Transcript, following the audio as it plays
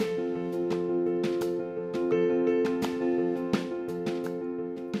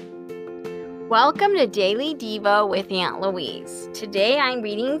Welcome to Daily Devo with Aunt Louise. Today I'm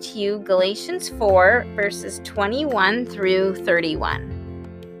reading to you Galatians 4, verses 21 through 31.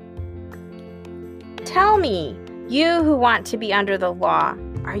 Tell me, you who want to be under the law,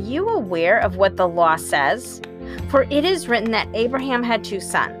 are you aware of what the law says? For it is written that Abraham had two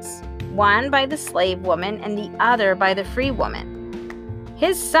sons, one by the slave woman and the other by the free woman.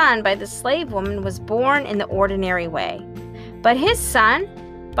 His son by the slave woman was born in the ordinary way, but his son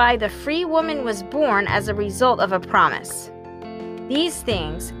by the free woman was born as a result of a promise. These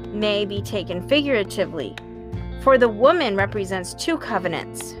things may be taken figuratively, for the woman represents two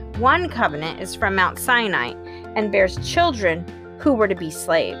covenants. One covenant is from Mount Sinai and bears children who were to be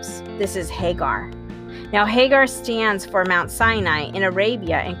slaves. This is Hagar. Now Hagar stands for Mount Sinai in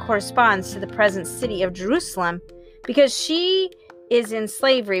Arabia and corresponds to the present city of Jerusalem because she is in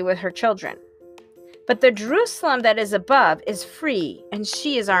slavery with her children. But the Jerusalem that is above is free, and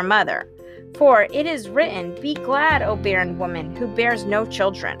she is our mother. For it is written, Be glad, O barren woman, who bears no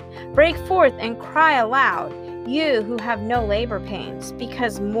children. Break forth and cry aloud, you who have no labor pains,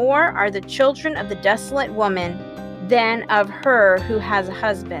 because more are the children of the desolate woman than of her who has a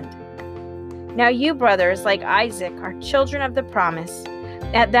husband. Now you, brothers, like Isaac, are children of the promise.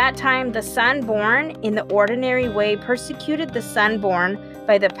 At that time, the son born in the ordinary way persecuted the son born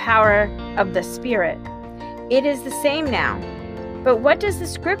by the power of the Spirit. It is the same now. But what does the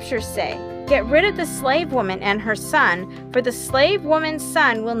scripture say? Get rid of the slave woman and her son, for the slave woman's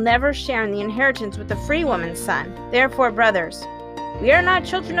son will never share in the inheritance with the free woman's son. Therefore, brothers, we are not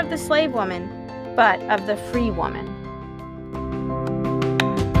children of the slave woman, but of the free woman.